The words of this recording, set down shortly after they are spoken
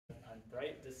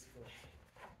bright display.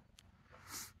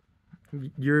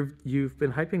 You've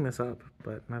been hyping this up,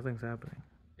 but nothing's happening.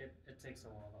 It takes a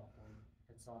while though when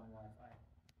it's on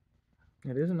Wi-Fi.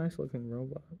 It is a nice looking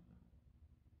robot.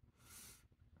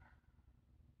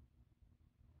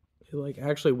 It like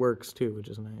actually works too, which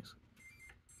is nice.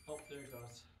 Oh, there it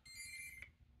goes.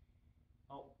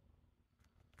 Oh.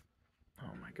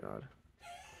 Oh my god.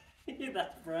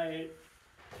 That's bright.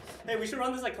 Hey, we should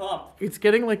run this like comp. It's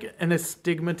getting like an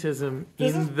astigmatism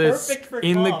This is in this perfect for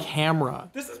in the comp. camera.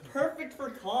 This is perfect for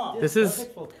comp. This is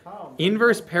perfect for calm.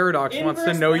 Inverse Paradox wants to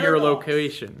Inverse know your Paradox.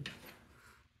 location.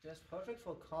 That's perfect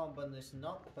for calm, but it's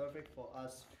not perfect for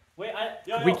us. Wait,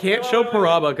 We can't show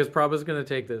Paraba because Paraba's gonna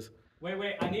take this.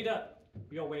 Wait, I need a...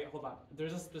 Yo, wait, hold on.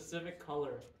 There's a specific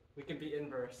color. We can be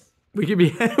inverse. We can be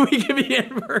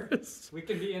inverse. We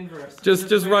can be inverse. Just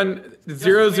wait. run Just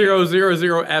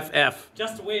 0000FF.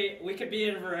 Just wait, we can be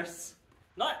inverse.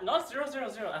 Not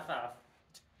 000FF.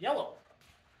 Yellow.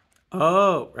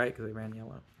 Oh, right, because they ran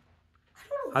yellow. I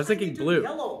don't know. I was why thinking they do blue.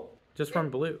 Yellow. Just run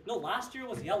blue. No, last year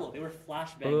was yellow. They were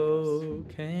flashbang. Oh,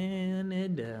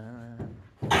 Canada.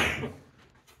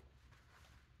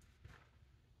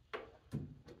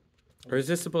 Or is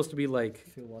this supposed to be like?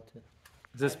 Feel water.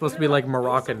 Is this supposed to be like It was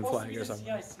Moroccan supposed to flag be or the something?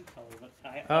 CIC color, but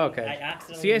I Oh, okay. I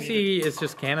accidentally made CIC is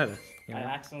just Canada. You it, I know?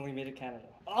 accidentally made it Canada.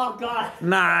 Oh god!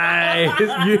 Nice.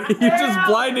 you just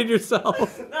blinded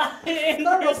yourself.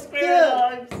 Inverse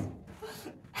paradox.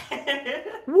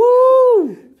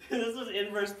 Woo! This was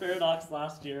inverse paradox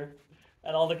last year,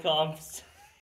 at all the comps.